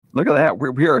Look at that.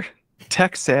 We are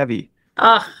tech savvy.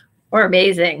 Oh, we're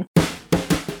amazing.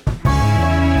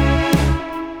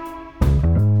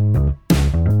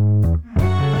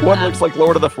 One looks like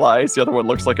Lord of the Flies. The other one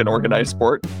looks like an organized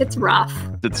sport. It's rough.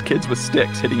 It's kids with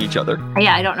sticks hitting each other.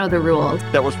 Yeah, I don't know the rules.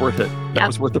 That was worth it. That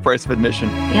was worth the price of admission.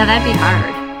 Yeah, that'd be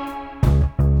hard.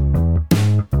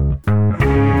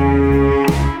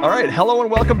 All right. Hello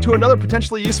and welcome to another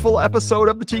potentially useful episode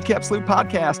of the TCAP Sloop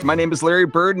podcast. My name is Larry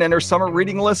Burden, and our summer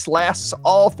reading list lasts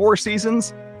all 4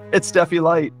 seasons. It's Steffi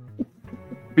Light.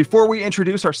 Before we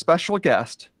introduce our special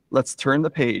guest, let's turn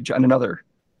the page on another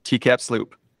TCAP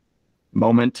Sloop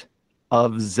moment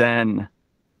of Zen.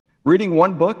 Reading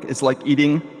one book is like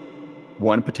eating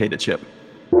one potato chip.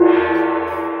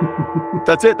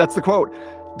 That's it. That's the quote.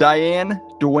 Diane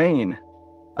Duane.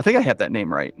 I think I have that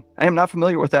name right. I am not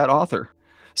familiar with that author.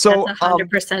 So that's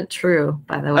 100% true,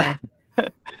 by the way.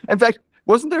 In fact,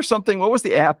 wasn't there something, what was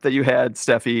the app that you had,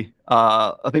 Steffi?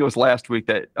 I think it was last week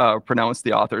that pronounced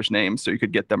the author's name so you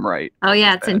could get them right. Oh,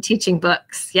 yeah, it's in teaching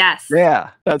books. Yes. Yeah,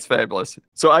 that's fabulous.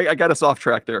 So I got us off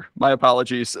track there. My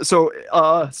apologies. So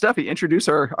Steffi, introduce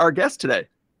our guest today.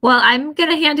 Well, I'm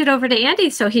going to hand it over to Andy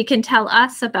so he can tell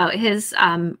us about his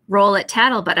role at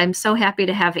Tattle, but I'm so happy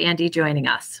to have Andy joining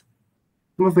us.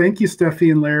 Well, thank you,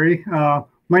 Steffi and Larry.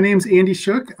 My name's Andy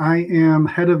Shook. I am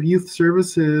head of youth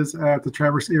services at the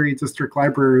Traverse Area District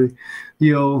Library.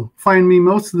 You'll find me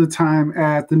most of the time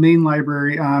at the main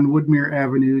library on Woodmere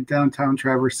Avenue, downtown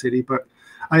Traverse City, but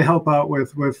I help out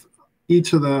with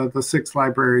each of the 6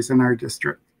 libraries in our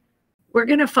district. We're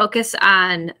going to focus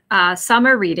on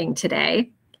summer reading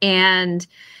today. And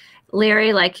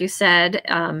Larry, like you said,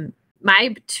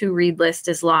 my to-read list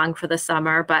is long for the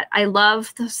summer, but I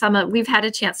love the summer. We've had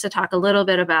a chance to talk a little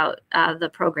bit about the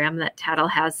program that Tattle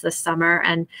has this summer,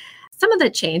 and some of the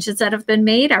changes that have been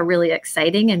made are really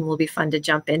exciting and will be fun to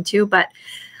jump into. But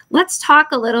let's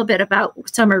talk a little bit about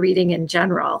summer reading in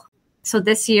general. So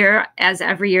this year, as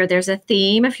every year, there's a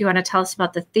theme. If you want to tell us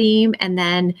about the theme, and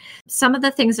then some of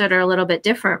the things that are a little bit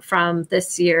different from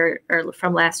this year or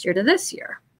from last year to this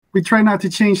year. We try not to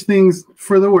change things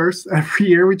for the worse every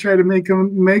year. We try to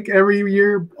make every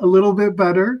year a little bit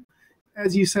better.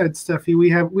 As you said, Steffi, we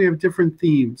have different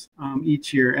themes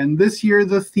each year. And this year,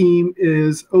 the theme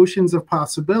is Oceans of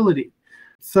Possibility.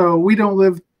 So we don't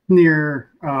live near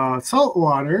salt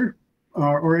water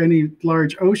or any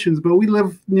large oceans, but we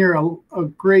live near a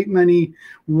great many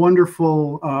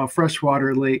wonderful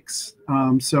freshwater lakes.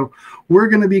 So we're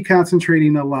going to be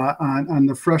concentrating a lot on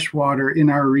the freshwater in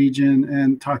our region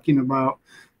and talking about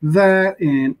that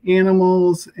and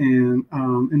animals and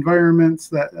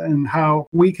environments and how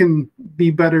we can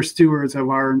be better stewards of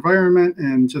our environment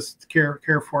and just care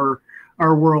for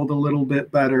our world a little bit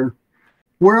better.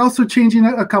 We're also changing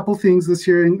a couple things this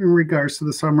year in regards to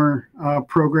the summer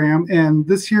program. And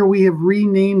this year we have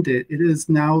renamed it. It is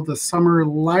now the Summer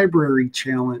Library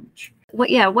Challenge.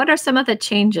 What are some of the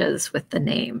changes with the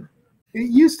name? It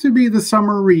used to be the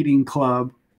Summer Reading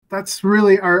Club. That's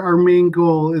really our main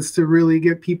goal, is to really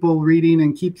get people reading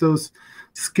and keep those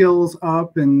skills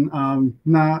up and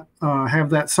not have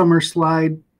that summer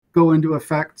slide go into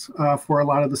effect for a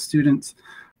lot of the students.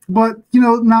 But,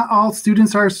 not all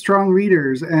students are strong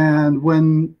readers. And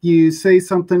when you say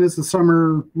something is a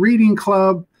summer reading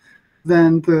club,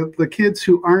 then the kids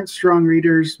who aren't strong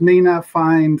readers may not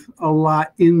find a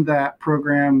lot in that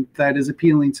program that is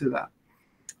appealing to them.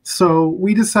 So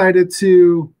we decided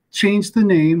to change the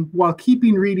name while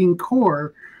keeping reading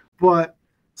core, but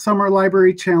Summer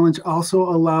Library Challenge also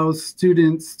allows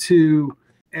students to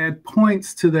add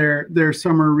points to their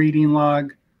summer reading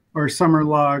log or summer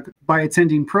log by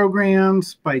attending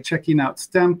programs, by checking out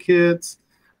STEM kits,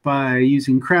 by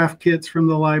using craft kits from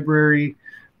the library.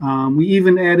 We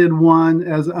even added one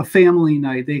as a family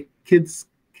night. Kids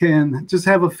can just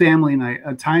have a family night,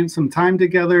 some time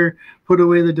together, put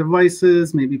away the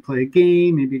devices, maybe play a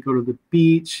game, maybe go to the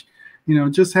beach,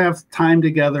 just have time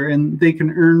together, and they can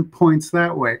earn points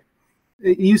that way.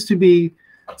 It used to be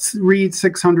read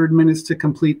 600 minutes to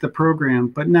complete the program,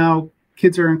 but now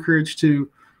kids are encouraged to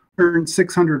earn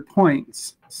 600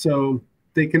 points. So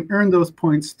they can earn those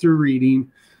points through reading,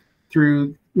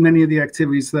 through many of the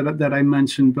activities that I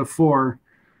mentioned before.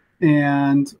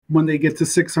 And when they get to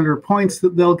 600 points,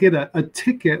 they'll get a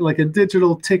ticket, like a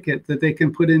digital ticket that they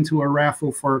can put into a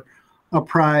raffle for a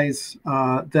prize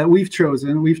that we've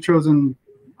chosen. We've chosen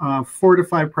 4 to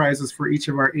 5 prizes for each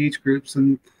of our age groups,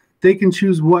 and they can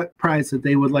choose what prize that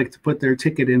they would like to put their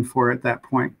ticket in for at that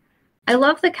point. I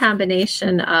love the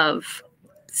combination of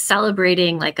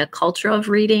celebrating like a culture of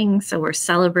reading. So we're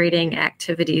celebrating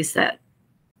activities that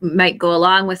might go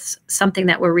along with something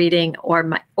that we're reading,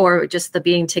 or just the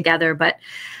being together. But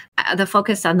the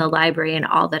focus on the library and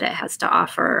all that it has to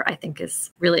offer, I think,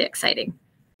 is really exciting.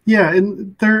 Yeah,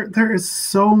 and there is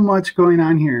so much going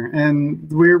on here,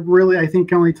 and we're really, I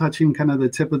think, only touching kind of the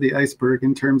tip of the iceberg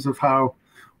in terms of how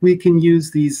we can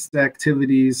use these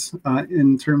activities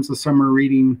in terms of summer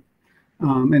reading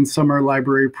and summer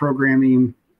library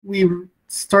programming. We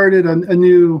started a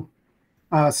new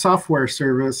software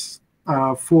service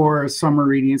for summer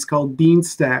reading. It's called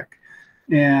Beanstack,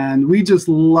 and we just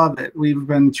love it. We've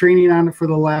been training on it for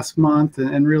the last month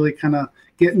and really kind of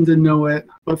getting to know it.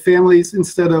 But families,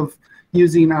 instead of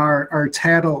using our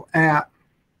Tattle app,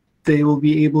 they will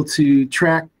be able to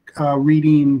track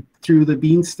reading through the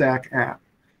Beanstack app.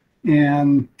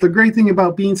 And the great thing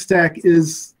about Beanstack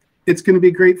is it's going to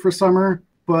be great for summer,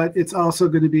 but it's also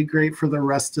going to be great for the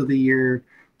rest of the year.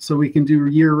 So we can do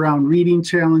year-round reading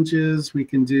challenges. We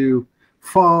can do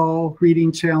fall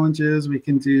reading challenges. We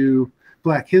can do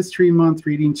Black History Month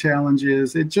reading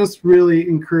challenges. It just really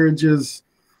encourages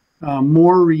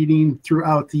more reading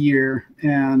throughout the year.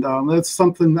 And that's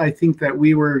something I think that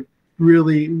we've been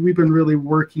really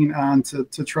working on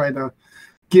to try to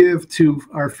give to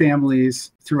our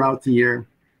families throughout the year.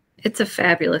 It's a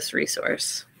fabulous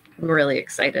resource. I'm really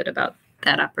excited about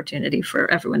that opportunity for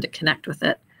everyone to connect with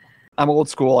it. I'm old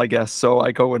school, I guess. So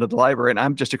I go into the library and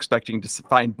I'm just expecting to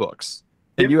find books.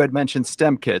 And you had mentioned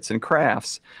STEM kits and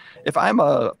crafts. If I'm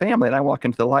a family and I walk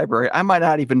into the library, I might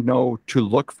not even know to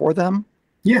look for them.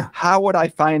 Yeah. How would I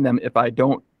find them if I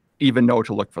don't even know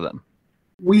to look for them?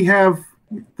 We have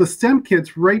the STEM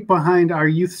kits right behind our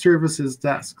youth services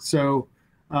desk. So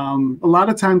a lot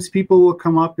of times people will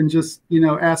come up and just,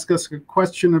 ask us a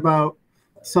question about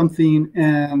something,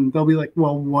 and they'll be like,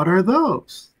 well, what are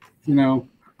those?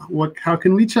 How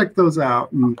can we check those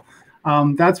out? And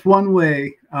that's one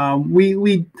way.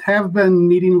 We have been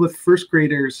meeting with first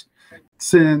graders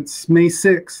since May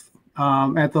 6th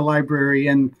at the library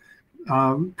and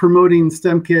promoting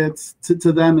STEM kits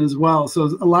to them as well.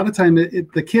 So a lot of time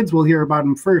the kids will hear about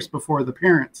them first before the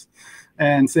parents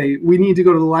and say, we need to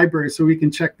go to the library so we can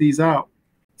check these out.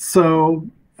 So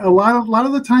a lot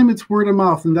of the time it's word of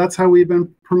mouth, and that's how we've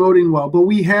been promoting well. But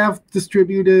we have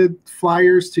distributed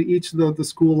flyers to each of the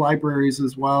school libraries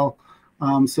as well,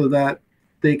 so that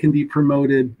they can be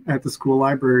promoted at the school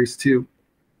libraries too.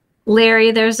 Larry,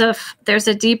 there's a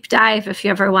deep dive if you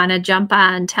ever want to jump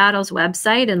on Tattle's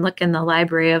website and look in the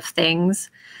library of things,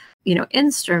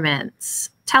 instruments,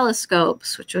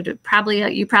 telescopes, which you probably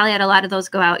had a lot of those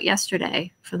go out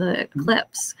yesterday for the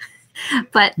eclipse.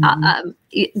 But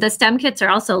the STEM kits are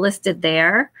also listed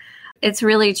there. It's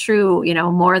really true,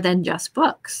 more than just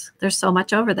books. There's so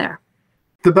much over there.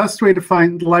 The best way to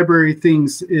find library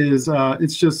things is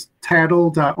it's just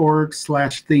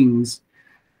tattle.org/things.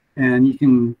 And you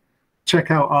can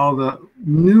check out all the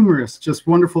numerous, just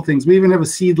wonderful things. We even have a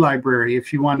seed library.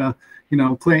 If you want to,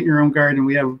 plant your own garden,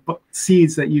 we have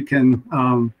seeds that you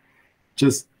can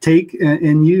just take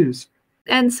and use.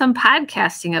 And some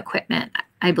podcasting equipment,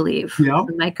 I believe. Yep.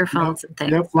 Microphones and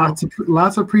things. Yep.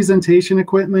 Lots of presentation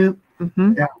equipment.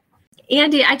 Mm-hmm. Yeah.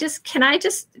 Andy, can I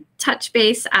just touch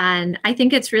base on, I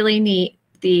think it's really neat,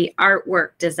 the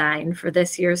artwork design for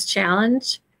this year's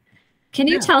challenge. Can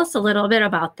you tell us a little bit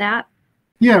about that?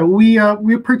 Yeah, we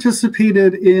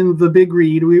participated in the Big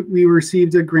Read. We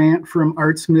received a grant from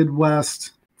Arts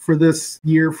Midwest for this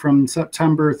year from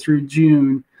September through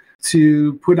June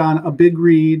to put on a Big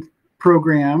Read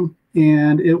program,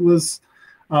 and it was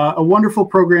a wonderful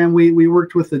program. We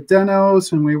worked with the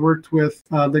Denos, and we worked with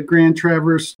the Grand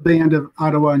Traverse Band of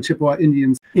Ottawa and Chippewa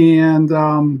Indians,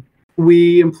 and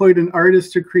we employed an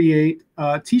artist to create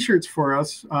T-shirts for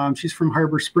us. She's from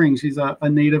Harbor Springs. She's a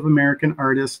Native American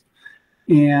artist.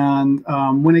 And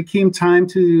when it came time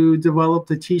to develop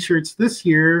the T-shirts this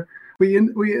year, we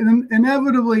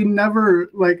inevitably never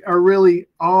are really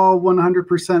all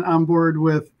 100% on board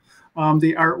with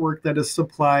the artwork that is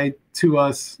supplied to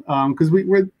us, because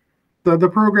we're the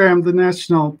program, the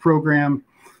national program,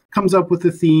 comes up with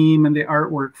the theme and the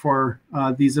artwork for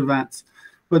these events.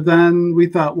 But then we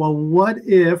thought, well, what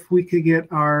if we could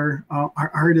get our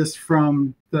artists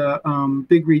from the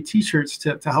Big Read T-shirts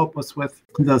to help us with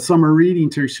the summer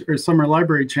reading or summer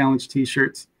library challenge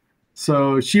T-shirts?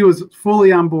 So she was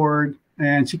fully on board,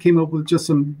 and she came up with just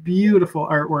some beautiful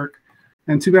artwork.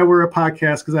 And too bad we're a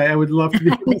podcast, because I would love to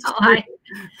be.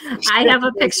 I have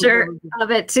a picture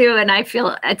of it too, and I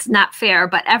feel it's not fair,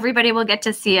 but everybody will get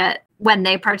to see it when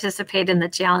they participate in the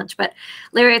challenge. But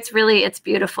Larry, it's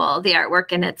beautiful, the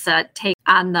artwork, and it's a take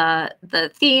on the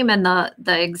theme and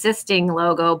the existing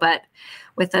logo, but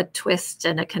with a twist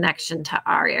and a connection to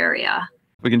our area.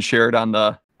 We can share it on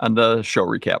the show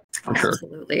recap for sure.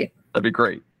 Absolutely. That'd be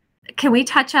great. Can we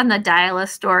touch on the Dialis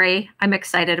story? I'm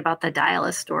excited about the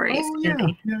Dialis stories.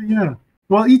 Oh, yeah.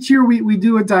 Well, each year we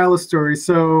do a Dialis story.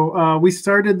 So we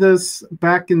started this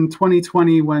back in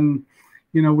 2020 when,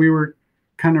 we were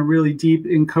kind of really deep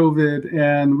in COVID,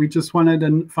 and we just wanted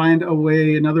to find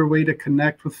another way to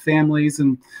connect with families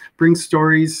and bring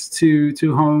stories to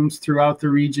homes throughout the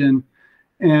region.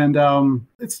 And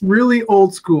it's really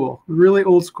old school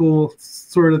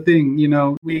sort of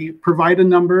thing. We provide a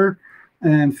number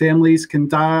and families can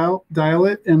dial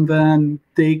it, and then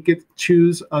they get to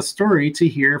choose a story to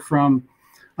hear from.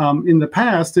 In the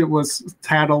past, it was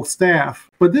Tattle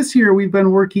staff. But this year, we've been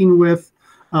working with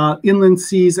Inland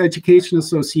Seas Education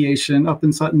Association up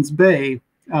in Suttons Bay.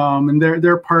 And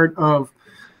they're part of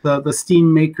the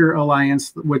Steam Maker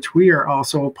Alliance, which we are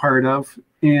also a part of.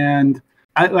 And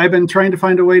I've been trying to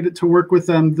find a way to work with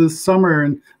them this summer.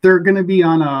 And they're going to be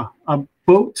on a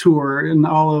boat tour in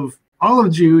all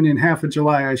of June and half of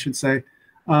July, I should say.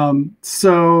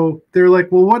 So they're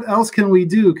like, well, what else can we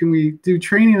do? Can we do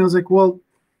training? I was like, well,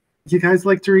 you guys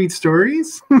like to read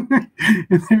stories? And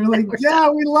they were like,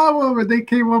 yeah, we love them. And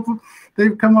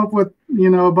they've come up with,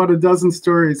 about a dozen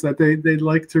stories that they'd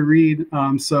like to read.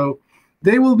 So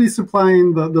they will be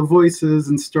supplying the voices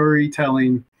and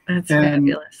storytelling. That's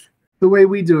fabulous. The way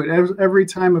we do it, every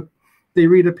time they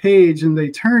read a page and they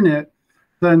turn it,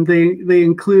 then they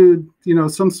include,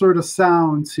 some sort of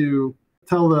sound to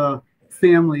tell the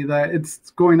family that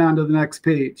it's going on to the next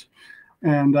page.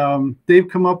 And they've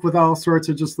come up with all sorts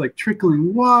of just like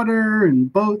trickling water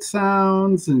and boat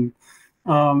sounds. And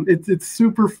it's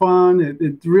super fun.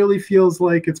 It really feels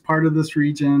like it's part of this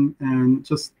region, and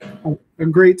just a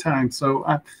great time. So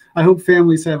I hope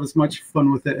families have as much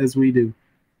fun with it as we do.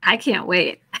 I can't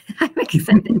wait. I'm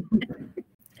excited.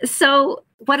 So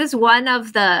what is one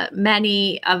of the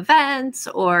many events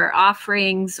or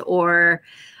offerings or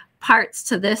parts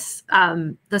to this,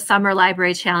 the Summer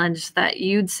Library Challenge, that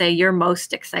you'd say you're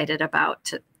most excited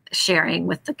about sharing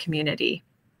with the community?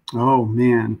 Oh,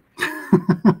 man.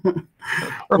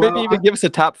 Or maybe even give us a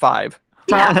top 5.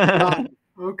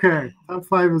 Okay. Top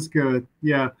 5 is good.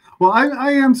 Yeah. Well,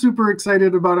 I am super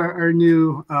excited about our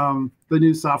new, the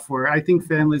new software. I think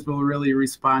families will really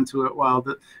respond to it well.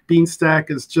 The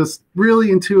Beanstack is just really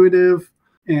intuitive,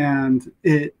 and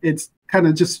it's kind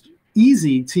of just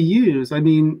easy to use. I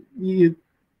mean,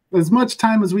 as much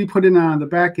time as we put in on the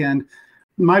back end,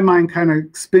 my mind kind of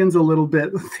spins a little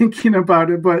bit thinking about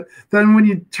it. But then when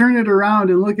you turn it around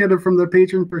and look at it from the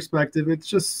patron perspective, it's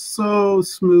just so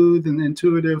smooth and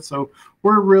intuitive. So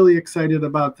we're really excited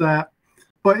about that.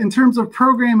 But in terms of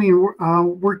programming,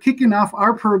 we're kicking off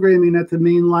our programming at the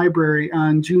main library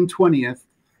on June 20th.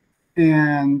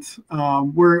 And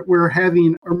we're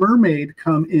having a mermaid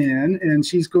come in, and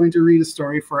she's going to read a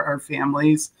story for our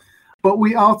families. But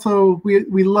we also,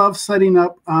 we love setting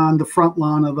up on the front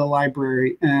lawn of the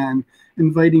library and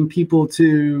inviting people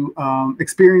to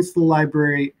experience the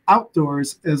library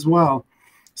outdoors as well.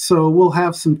 So we'll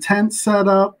have some tents set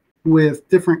up with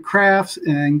different crafts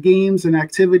and games and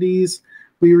activities.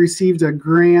 We received a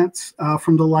grant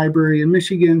from the library in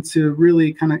Michigan to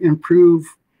really kind of improve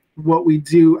what we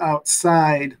do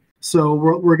outside. So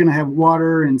we're going to have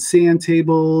water and sand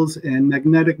tables and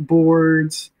magnetic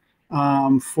boards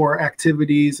for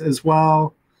activities as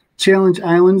well. Challenge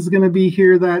Island is going to be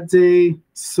here that day,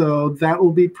 so that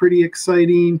will be pretty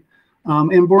exciting.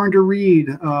 And Born to Read,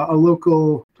 a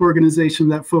local organization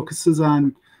that focuses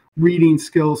on reading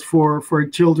skills for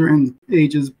children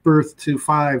ages birth to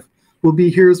 5, will be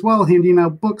here as well, handing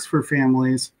out books for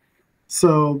families.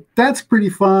 So that's pretty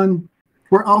fun.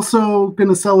 We're also going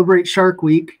to celebrate Shark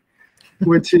Week,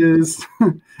 which is,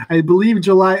 I believe,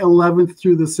 July 11th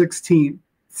through the 16th.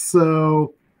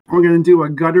 So we're going to do a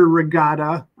gutter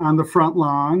regatta on the front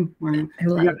lawn. We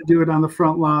got to do it on the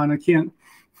front lawn. I can't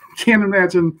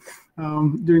imagine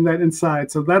doing that inside.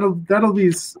 So that'll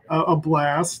be a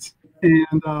blast.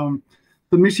 And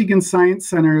the Michigan Science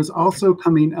Center is also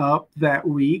coming up that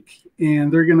week, and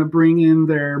they're going to bring in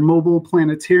their mobile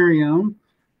planetarium.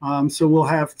 So we'll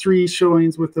have 3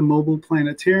 showings with the mobile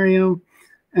planetarium,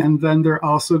 and then they're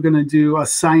also going to do a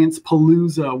science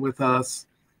palooza with us.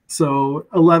 So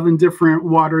 11 different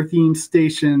water-themed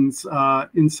stations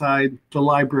inside the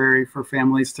library for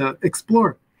families to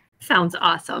explore. Sounds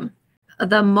awesome.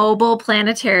 The mobile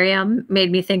planetarium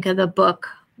made me think of the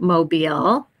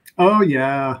bookmobile. Oh,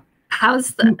 yeah.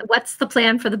 What's the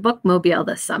plan for the bookmobile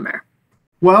this summer?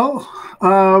 Well,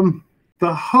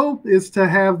 the hope is to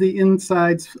have the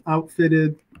insides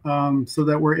outfitted so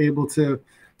that we're able to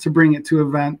to bring it to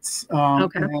events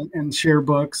Okay. and share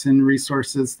books and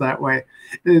resources that way.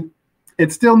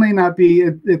 It still may not be.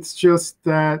 It's just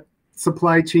that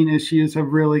supply chain issues have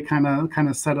really kind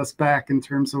of set us back in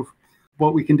terms of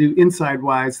what we can do inside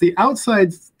wise. The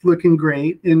outside's looking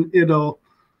great, and it'll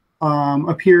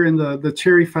appear in the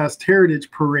Cherry Fest Heritage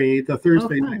Parade, the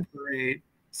Thursday night parade.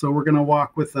 So we're going to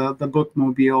walk with the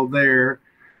bookmobile there,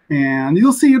 and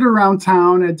you'll see it around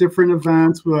town at different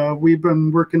events. We've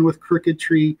been working with Crooked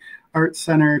Tree Art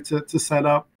Center to set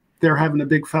up. They're having a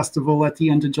big festival at the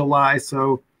end of July,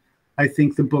 so I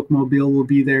think the bookmobile will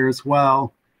be there as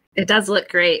well. It does look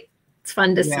great. It's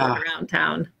fun to see around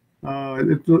town.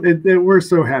 We're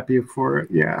so happy for it.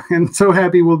 Yeah. And so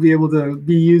happy we'll be able to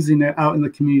be using it out in the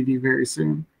community very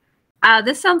soon.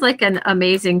 This sounds like an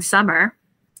amazing summer.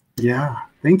 Yeah.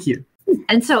 Thank you.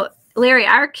 And so, Larry,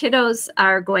 our kiddos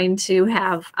are going to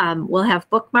have, we'll have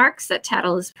bookmarks that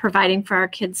Tattle is providing for our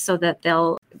kids so that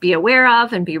they'll be aware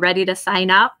of and be ready to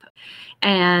sign up.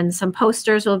 And some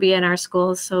posters will be in our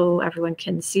schools so everyone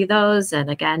can see those and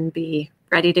again, be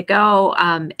ready to go.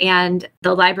 And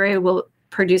the library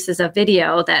produces a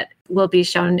video that will be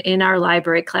shown in our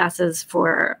library classes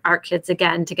for our kids,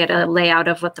 again, to get a layout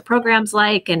of what the program's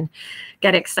like and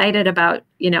get excited about,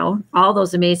 all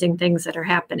those amazing things that are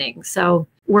happening. So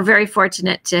we're very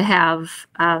fortunate to have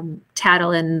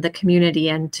Tattle in the community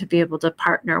and to be able to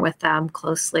partner with them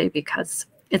closely because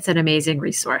it's an amazing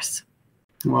resource.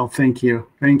 Well, thank you.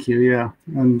 Thank you. Yeah.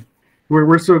 And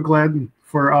we're so glad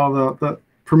for all the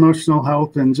promotional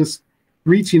help and just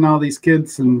reaching all these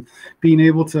kids and being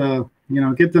able to,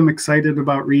 get them excited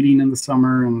about reading in the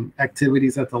summer and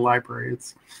activities at the library.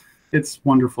 It's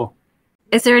wonderful.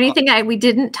 Is there anything we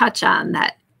didn't touch on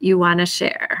that you want to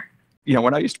share?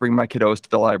 When I used to bring my kiddos to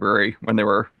the library when they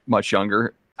were much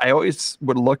younger, I always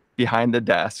would look behind the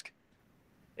desk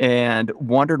and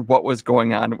wondered what was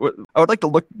going on. I would like to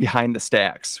look behind the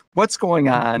stacks. What's going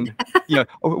on?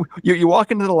 You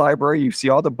walk into the library, you see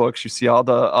all the books, you see all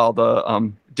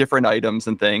the different items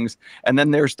and things, and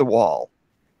then there's the wall.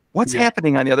 What's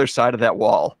happening on the other side of that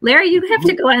wall? Larry, you have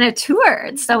to go on a tour.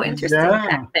 It's so interesting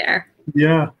back there.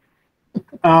 Yeah.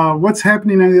 What's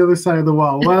happening on the other side of the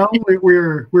wall? Well,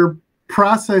 we're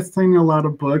processing a lot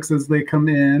of books as they come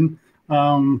in.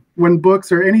 When books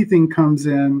or anything comes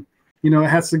in, it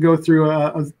has to go through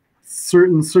a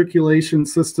certain circulation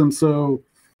system. So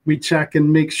we check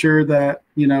and make sure that,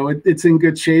 it's in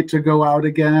good shape to go out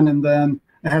again. And then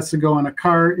it has to go on a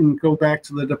cart and go back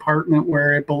to the department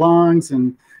where it belongs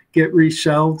and get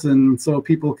reshelved. And so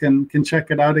people can check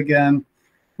it out again.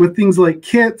 With things like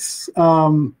kits,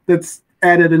 that's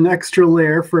added an extra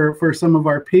layer for some of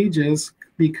our pages,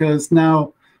 because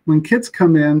now when kits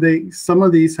come in, some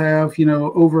of these have,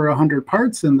 over 100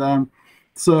 parts in them.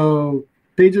 So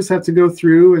pages have to go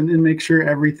through and make sure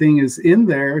everything is in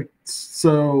there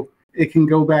so it can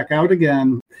go back out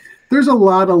again. There's a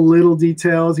lot of little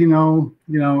details,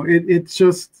 it's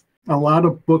just a lot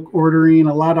of book ordering,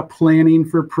 a lot of planning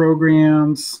for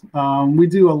programs. We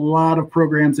do a lot of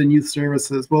programs in youth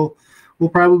services. We'll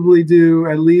probably do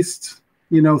at least,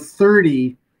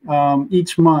 30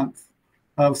 each month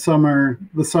of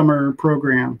the summer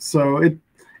program. So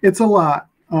it's a lot.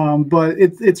 But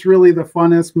it's really the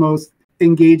funnest, most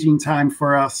engaging time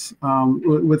for us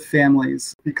with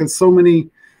families, because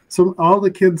all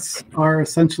the kids are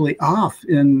essentially off,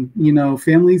 and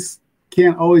families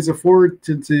can't always afford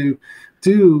to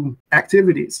do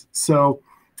activities. So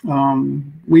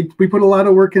we put a lot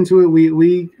of work into it.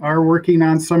 We are working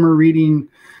on summer reading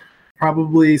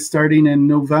probably starting in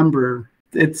November.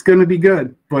 It's going to be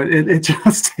good, but it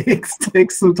just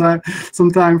takes some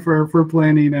time for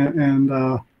planning and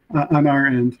on our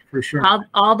end, for sure.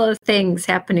 All those things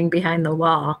happening behind the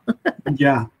wall.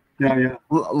 Yeah. A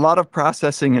lot of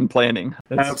processing and planning.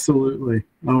 Absolutely.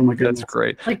 Oh my goodness. That's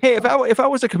great. Hey, if I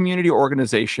was a community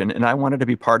organization and I wanted to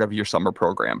be part of your summer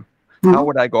program, how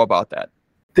would I go about that?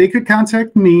 They could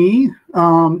contact me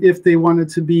if they wanted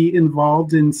to be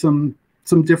involved in some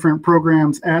different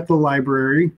programs at the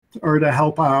library or to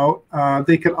help out.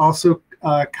 They could also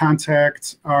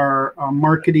contact our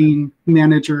marketing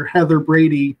manager, Heather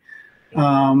Brady,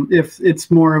 if it's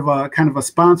more of a kind of a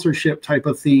sponsorship type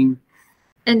of thing.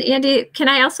 And Andy, can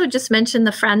I also just mention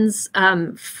the Friends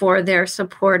for their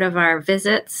support of our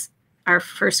visits? Our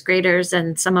first graders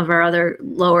and some of our other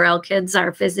lower L kids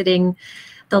are visiting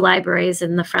the libraries,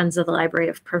 and the Friends of the Library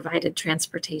have provided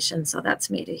transportation. So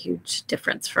that's made a huge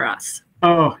difference for us.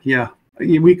 Oh, yeah.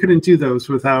 We couldn't do those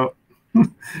without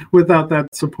that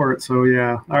support. So,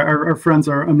 yeah, our friends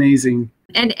are amazing.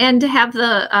 And to have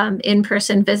the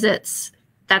in-person visits,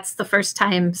 that's the first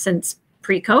time since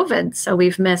pre-COVID. So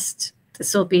we've missed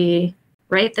This will be,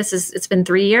 right? It's been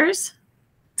 3 years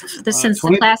since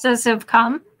 20 the classes have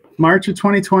come. March of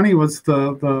 2020 was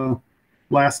the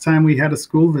last time we had a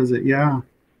school visit. Yeah.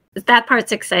 That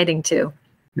part's exciting too.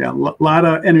 Yeah. A lot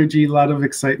of energy, a lot of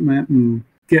excitement, and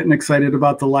getting excited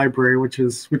about the library, which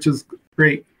is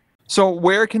great. So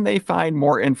where can they find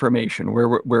more information?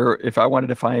 Where if I wanted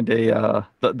to find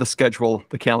the schedule,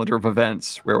 the calendar of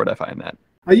events, where would I find that?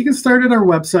 You can start at our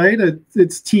website.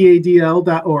 It's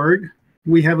tadl.org.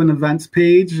 We have an events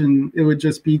page, and it would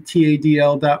just be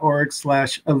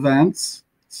tadl.org/events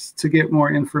to get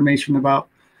more information about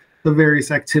the various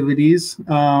activities.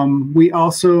 We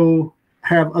also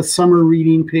have a summer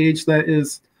reading page that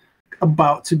is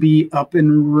about to be up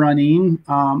and running,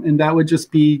 and that would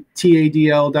just be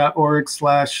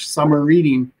tadl.org/summer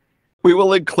reading. We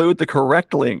will include the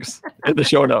correct links in the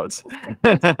show notes.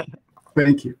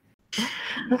 Thank you.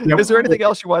 Yep. Is there anything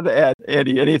else you wanted to add,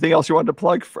 Andy? Anything else you wanted to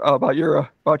plug about your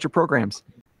programs?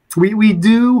 We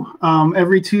do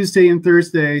every Tuesday and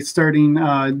Thursday, starting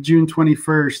June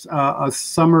 21st, a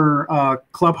summer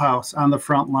clubhouse on the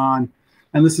front lawn.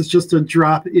 And this is just a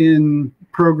drop-in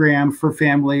program for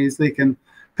families. They can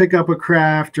pick up a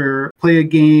craft or play a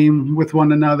game with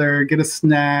one another, get a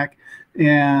snack.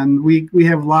 And we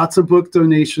have lots of book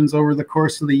donations over the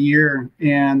course of the year.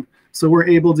 And so we're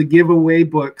able to give away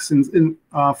books and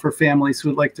for families who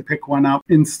would like to pick one up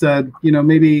instead.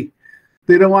 Maybe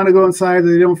they don't want to go inside,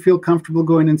 they don't feel comfortable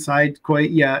going inside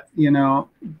quite yet, the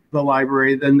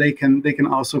library, then they can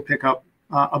also pick up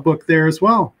a book there as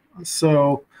well.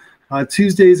 So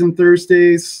Tuesdays and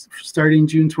Thursdays, starting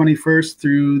June 21st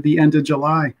through the end of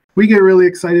July. We get really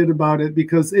excited about it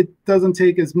because it doesn't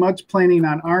take as much planning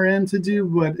on our end to do,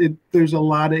 but there's a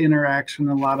lot of interaction,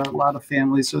 a lot of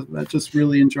families that just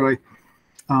really enjoy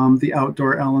the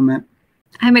outdoor element.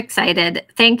 I'm excited.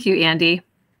 Thank you, Andy.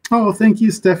 Oh, thank you,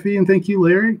 Steffi, and thank you,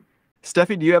 Larry.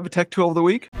 Steffi, do you have a tech tool of the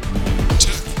week?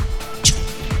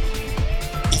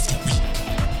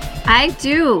 I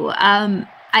do.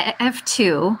 I have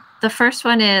two. The first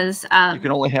one is you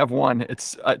can only have one.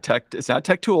 It's tech. It's not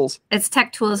tech tools. It's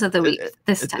tech tools of the week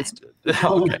this time.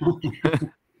 Okay.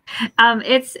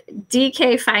 It's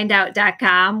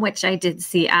dkfindout.com, which I did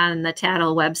see on the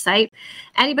Tattle website.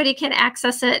 Anybody can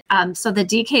access it. So the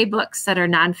DK books that are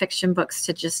nonfiction books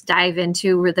to just dive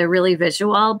into, they're really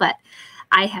visual, but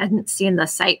I hadn't seen the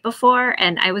site before.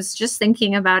 And I was just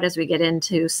thinking about, as we get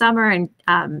into summer and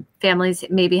families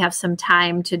maybe have some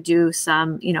time to do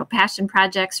some, passion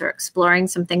projects or exploring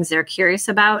some things they're curious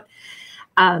about.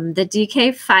 The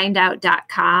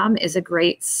dkfindout.com is a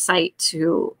great site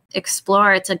to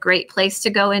explore. It's a great place to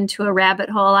go into a rabbit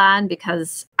hole on,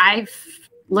 because I've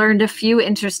learned a few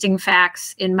interesting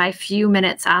facts in my few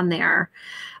minutes on there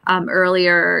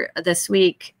earlier this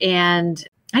week. And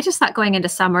I just thought going into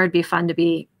summer, it'd be fun to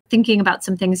be thinking about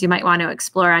some things you might want to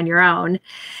explore on your own.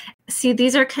 See,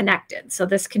 these are connected. So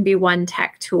this can be one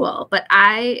tech tool, but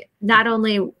I not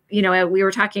only, we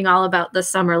were talking all about the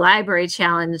summer library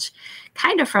challenge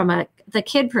kind of from the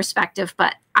kid perspective,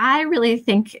 but I really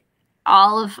think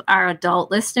all of our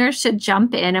adult listeners should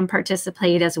jump in and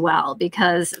participate as well,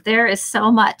 because there is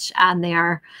so much on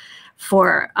there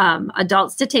for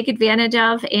adults to take advantage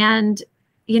of. And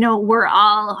we're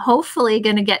all hopefully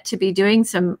going to get to be doing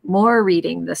some more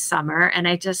reading this summer. And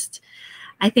I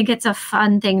think it's a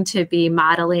fun thing to be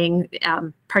modeling,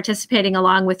 participating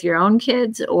along with your own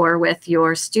kids or with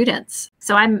your students.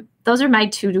 So those are my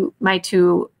two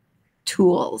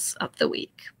tools of the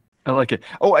week. I like it.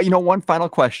 Oh, one final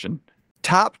question.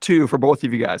 Top two for both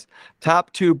of you guys.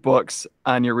 Top two books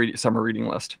on your summer reading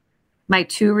list. My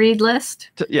to-read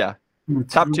list? Yeah.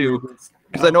 Top two.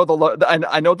 Because I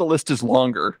know the list is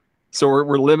longer, so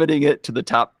we're limiting it to the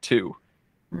top two.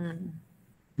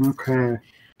 Okay.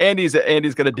 Andy's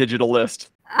got a digital list.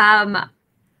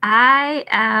 I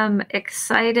am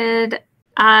excited.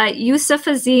 Yusuf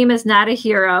Azim is Not a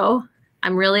Hero.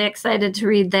 I'm really excited to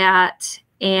read that,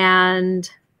 and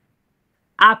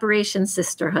Operation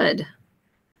Sisterhood.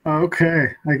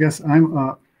 Okay, I guess I'm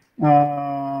up.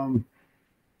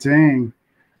 Dang.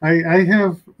 I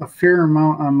have a fair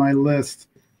amount on my list.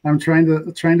 I'm trying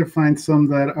to find some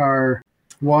that are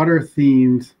water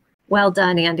themed. Well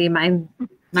done, Andy. Mine.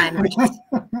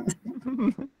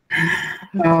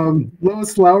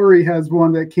 Lois Lowry has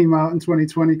one that came out in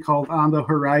 2020 called On the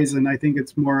Horizon. I think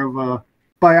it's more of a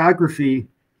biography.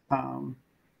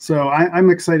 So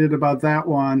I'm excited about that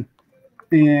one.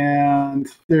 And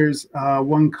there's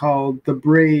one called The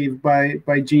Brave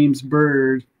by James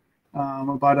Byrd.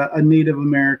 About a Native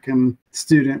American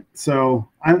student. So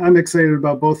I'm excited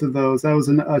about both of those. That was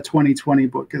a 2020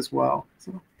 book as well.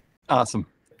 So. Awesome.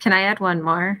 Can I add one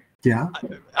more? Yeah.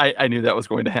 I knew that was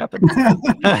going to happen.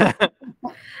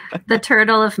 The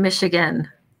Turtle of Michigan.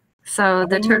 So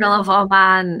the Turtle of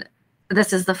Oman,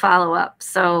 this is the follow-up.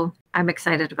 So I'm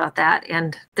excited about that.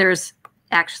 And there's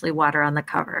actually water on the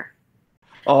cover.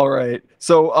 All right.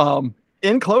 So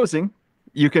in closing,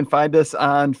 you can find us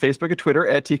on Facebook and Twitter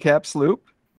at TCAPS Loop.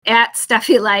 At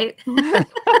Steffi Light.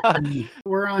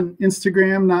 We're on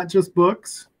Instagram, not just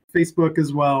books, Facebook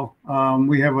as well.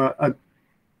 We have a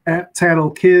at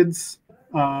Tattle Kids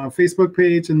Facebook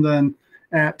page, and then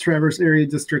at Traverse Area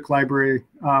District Library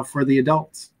for the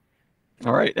adults.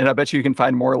 All right. And I bet you can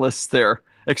find more lists there,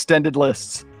 extended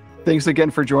lists. Thanks again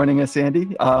for joining us,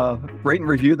 Andy. Rate and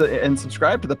review and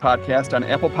subscribe to the podcast on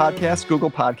Apple Podcasts,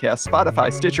 Google Podcasts,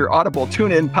 Spotify, Stitcher, Audible,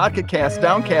 TuneIn, Pocket Cast,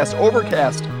 Downcast,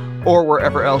 Overcast, or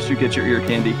wherever else you get your ear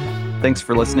candy. Thanks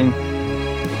for listening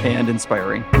and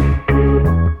inspiring.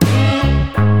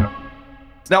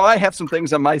 Now I have some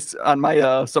things on my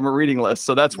summer reading list,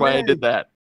 so that's why I did that.